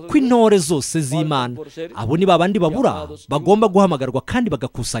guhamagarwa kw'intore zose z'Imana. Abo ni babandi babura bagomba guhamagarwa kandi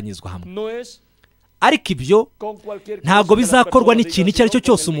bagakusanyirizwa hamwe. Ariko ibyo ntabwo bizakorwa n'ikintu icyo ari cyo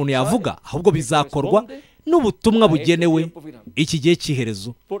cyose umuntu yavuga, ahubwo bizakorwa n'ubutumwa bugenewe iki gihe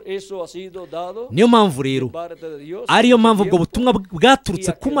cy'iherezo. Niyo mpamvu rero ariyo mpamvu ubwo butumwa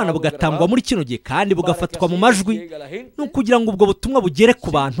bwaturutse ku Mana bugatangwa muri kino gihe kandi bugafatwa mu majwi, no kugira ngo ubwo butumwa bugere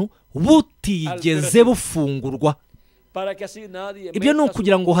ku bantu butigeze bufungurwa. Ibyo ni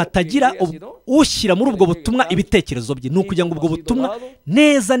ukugira ngo hatagira ushyira muri ubwo butumwa ibitekerezo bye. Ni ukugira ngo ubwo butumwa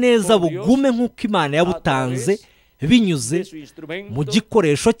neza neza bugume nk'uko Imana yabutanze, binyuze mu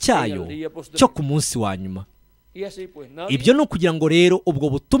gikoresho cyayo cyo ku munsi wa nyuma. Ibyo ni ukugira ngo rero ubwo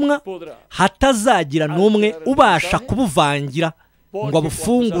butumwa hatazagira n'umwe ubasha kubuvangira ngo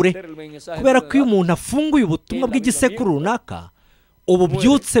abufungure, kubera ko iyo umuntu afunguye ubutumwa bw'igisekuru runaka,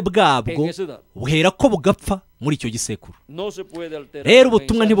 ububyutse bwabwo buhera ko bugapfa muri icyo gisekuru. Rero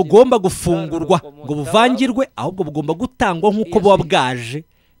ubutumwa ntibugomba gufungurwa ngo buvangirwe, ahubwo bugomba gutangwa nk'uko buba bwaje,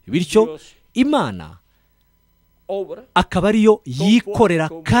 bityo Imana akaba ariyo yikorera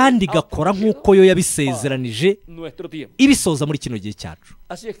kandi igakora nk'uko yo yabisezeranije ibisoza muri kino gihe cyacu.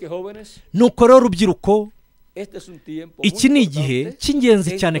 Nuko rero urubyiruko, iki ni igihe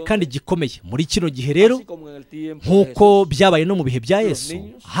cy'ingenzi cyane kandi gikomeye. Muri kino gihe rero, nk'uko byabaye no mu bihe bya Yesu,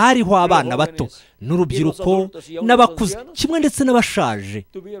 hariho abana bato n'urubyiruko n'abakuze kimwe ndetse n'abashaje.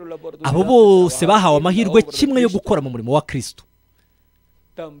 Abo bose bahawe amahirwe kimwe yo gukora mu murimo wa Kristo.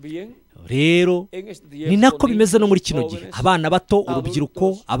 Rero ni nako bimeze no muri kino gihe. Abana bato,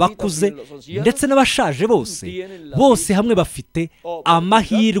 urubyiruko, abakuze ndetse n'abashaje, bose hamwe bafite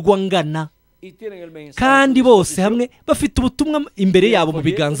amahirwe angana, kandi bose hamwe bafite ubutumwa imbere yabo mu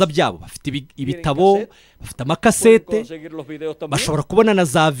biganza byabo. Bafite ibitabo, bafite amakasete, bashobora kubona na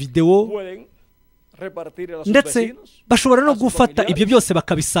za videwo, ndetse bashobora no gufata ibyo byose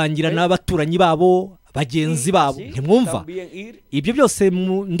bakabisangira n'abaturanyi babo, bagenzi babo. Ntimwumva ibyo byose?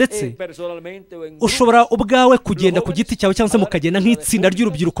 Ndetse ushobora ubwawe kugenda ku giti cyawe, cyangwa se mukagenda nk'itsinda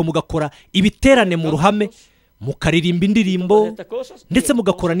ry'urubyiruko mugakora ibiterane mu ruhame, mukaririmba indirimbo, ndetse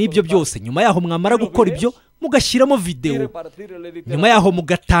mugakora n'ibyo byose. Nyuma yaho mwamara gukora ibyo, mugashyiramo videwo. Nyuma yaho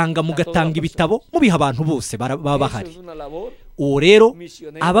mugatanga ibitabo, mubiha abantu bose baba bahari. Uwo rero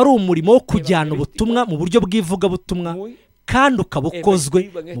aba ari umurimo wo kujyana ubutumwa mu buryo bw'ivugabutumwa, kandi ukaba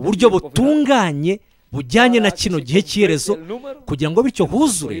ukozwe mu buryo butunganye bujyanye na kino gihe cy'iherezo kugira ngo bityo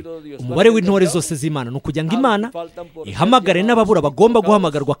huzure umubare w'intore zose z'Imana, ni ukugira ngo Imana ihamagare n'ababura bagomba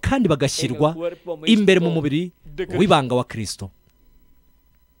guhamagarwa kandi bagashyirwa imbere mu mubiri w'ibanga wa Kristo.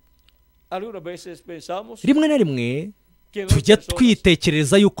 Rimwe na rimwe tujya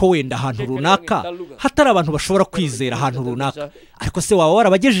twitekereza yuko wenda ahantu runaka hatari abantu bashobora kwizera ahantu runaka, ariko se waba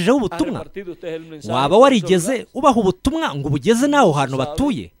warabagejejeho ubutumwa? Waba warigeze ubaha ubutumwa ngo ubugeze n'aho hantu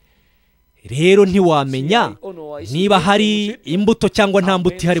batuye? Rero ntiwamenya niba hari imbuto cyangwa nta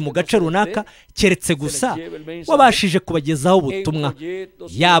mbuto ihari mu gace runaka, keretse gusa wabashije kubagezaho ubutumwa,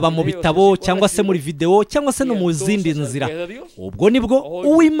 yaba mu bitabo cyangwa se muri video cyangwa se no mu zindi nzira. Ubwo nibwo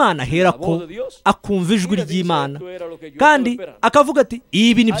uw'Imana ahera ko akumva ijwi ry'Imana kandi akavuga ati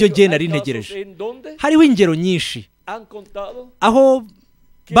ibi nibyo ngiye nari ntegereje. Hariho ingero nyinshi aho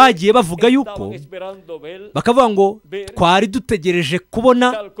bagiye bavuga yuko bakavuga ngo twari dutegereje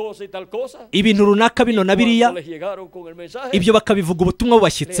kubona ibintu runaka bino na biriya, ibyo bakabivuga ubutumwa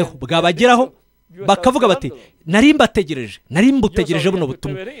bubashyitseho bwabageraho, bakavuga bati nari mbutegereje buno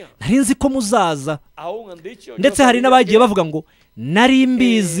butumwa, nari nzi ko muzaza. Ndetse hari n'abagiye bavuga ngo nari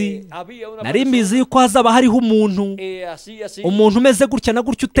mbizi yuko hazaba hariho umuntu umeze gutya na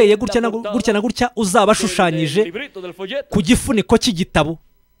gutya, uteye gutya na gutya, uzaba ashushanyije ku gifuniko cy'igitabo.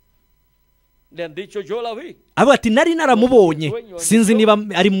 Aba ati nari naramubonye, sinzi niba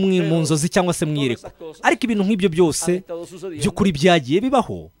ari mu nzozi cyangwa se mwireko, ariko ibintu nk'ibyo byose by'ukuri byagiye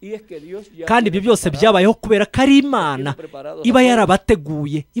bibaho, kandi ibyo byose byabayeho kubera ko ari Imana iba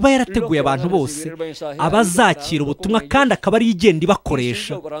yarabateguye, iba yarateguye abantu bose abazakira ubutumwa, kandi akaba ari igenda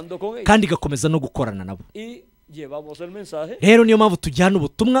ibakoresha kandi igakomeza no gukorana nabo. Rero niyo mpamvu tujyana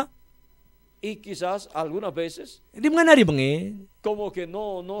ubutumwa. Rimwe na rimwe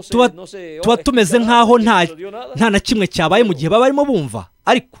tuba tumeze nk'aho nta na kimwe cyabaye mu gihe baba barimo bumva,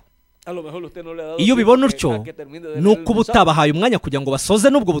 ariko iyo ubibona utyo ni uko uba utabahaye umwanya kugira ngo basoze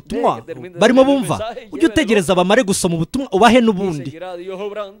n'ubwo butumwa barimo bumva. Ujye utegereza bamare gusoma ubutumwa ubahe n'ubundi.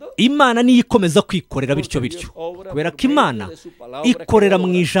 Imana niyo ikomeza kwikorera bityo kubera ko Imana ikorera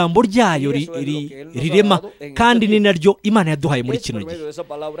mu ijambo ryayo rirema, kandi ni naryo Imana yaduhaye muri kino gihe.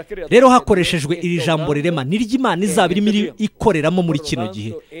 Rero hakoreshejwe iri jambo rirema niryo Imana izaba irimo ikoreramo muri kino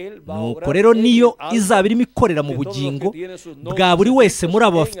gihe. Nuko rero niyo izaba irimo ikorera mu bugingo bwa buri wese muri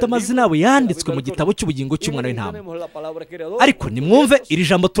abo bafite amazina abo yanditswe mu gitabo cy'ubugingo cy'Umwana w'Intama. Ariko nimwumve, iri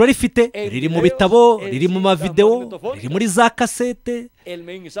jambo turarifite, riri mu bitabo, riri mu mavideo, riri muri za kasete.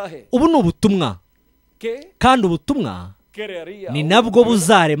 Ubu ni ubutumwa, kandi ubutumwa ni nabwo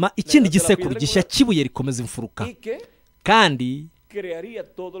buzarema ikindi gisekuru gishya cy'ibuye rikomeza imfuruka, kandi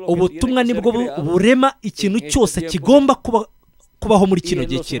ubutumwa nibwo burema ikintu cyose kigomba kubaho muri kino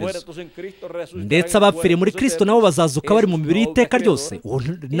gihe cy'Iherezo. Ndetse abapfiriye muri Kristo nabo bazazuka bari mu mibiri y'iteka ryose.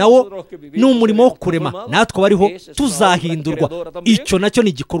 Nawo ni umurimo wo kurema, natwe bariho tuzahindurwa. Icyo nacyo ni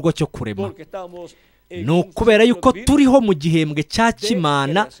igikorwa cyo kurema. Ni ukubera yuko turiho mu gihembwe cya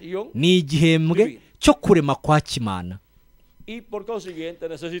Kimana, ni igihembwe cyo kurema kwa Kimana.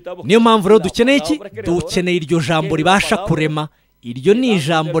 Niyo mpamvu rero dukeneye iki? Dukeneye iryo jambo ribasha kurema. Iryo ni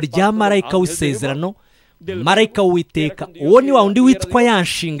ijambo rya marayika w'isezerano, marayika w'Uwiteka. Uwo ni wa wundi witwa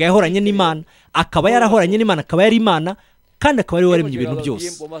yanshinga yahoranye n'Imana, akaba yarahoranye n'Imana, akaba yari Imana, kandi akaba ari we waremye ibintu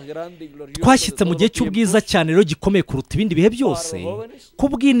byose. Twashyitse mu gihe cy'ubwiza cyane rero gikomeye kuruta ibindi bihe byose, ku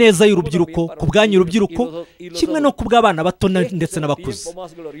bw'ineza y'urubyiruko, ku bwanyu urubyiruko, kimwe no ku bw'abana bato ndetse n'abakuze.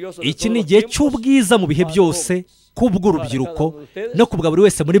 Iki ni igihe cy'ubwiza mu bihe byose, ku bw'urubyiruko no ku bwa buri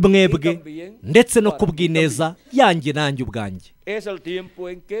wese muri mwebwe, ndetse no ku bw'ineza yanjye nanjye ubwanjye.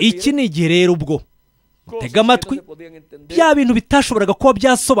 Iki ni igihe rero ubwo tega amatwi, bya bintu bitashoboraga kuba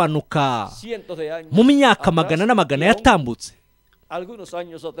byasobanuka mu myaka magana n'amagana yatambutse,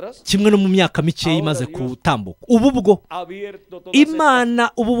 kimwe no mu myaka mike imaze gutambuka. Ubu bwo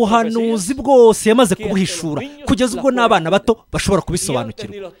Imana ubu buhanuzi bwose yamaze kubuhishura, kugeza ubwo n'abana bato bashobora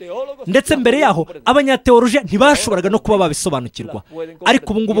kubisobanukirwa. Ndetse mbere yaho abanyateolojiya ntibashoboraga no kuba babisobanukirwa,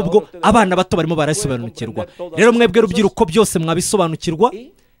 ariko ubu ngubu bwo abana bato barimo barabisobanukirwa. Rero mwebwe rubyiruko byose mwabisobanukirwa,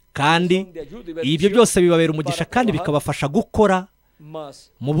 kandi ibyo byose bibabera umugisha kandi bikabafasha gukora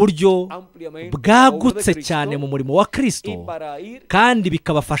mu buryo bwagutse cyane mu murimo wa Kristo, kandi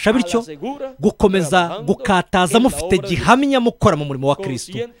bikabafasha bityo gukomeza gukataza mufite gihamya mukora mu murimo wa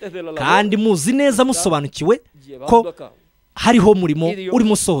Kristo, kandi muzi neza musobanukiwe ko hariho umurimo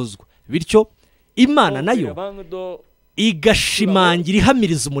urimo usohozwa. Bityo Imana nayo igashimangira,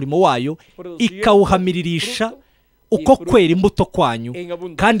 ihamiriza umurimo wayo, ikawuhamiririsha uko kwera imbuto kwanyu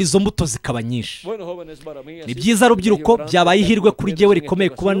kandi izo mbuto zikaba nyinshi. Ni byiza rubyiruko, byabaye ihirwe kuri jyewe rikomeye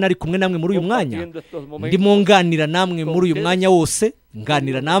kuba nari kumwe namwe muri uyu mwanya. Ndimo nganira namwe muri uyu mwanya wose,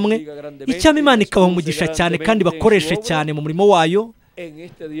 nganira namwe. Icyama Imana ikabaha umugisha cyane kandi bakoreshe cyane mu murimo wayo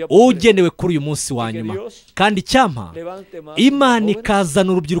ugenewe kuri uyu munsi wa nyuma. Kandi icyampa Imana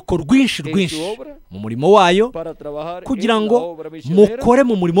ikazana urubyiruko rwinshi mu murimo wayo kugira ngo mukore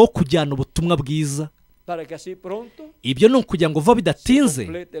mu murimo wo kujyana ubutumwa bwiza. Ibyo ni ukugira ngo vuba bidatinze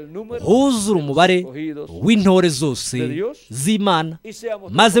huzure umubare w'intore zose z'Imana,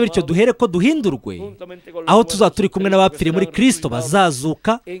 maze bityo duhere ko duhindurwe, aho tuzaba turi kumwe n'abapfiriye muri Kristo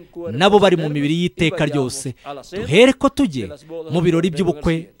bazazuka nabo bari mu mibiri y'iteka ryose. Duhere ko tujye mu birori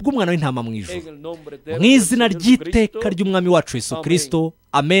by'ubukwe bw'umwana w'intama mu ijuru, mu izina ry'iteka ry'umwami wacu Yesu Kristo.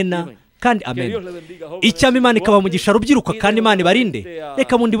 Amena kandi amen. Icyama Imana ikabaha umugisha rubyiruko kandi Imana ibarinde.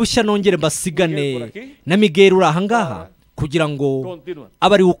 Reka bundi bushya nongere mbasigane na Miguel uri aha ngaha kugira ngo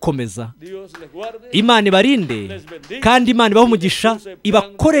abe ari ukomeza. Imana ibarinde kandi Imana ibahe umugisha,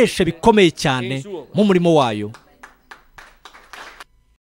 ibakoreshe bikomeye cyane mu murimo wayo.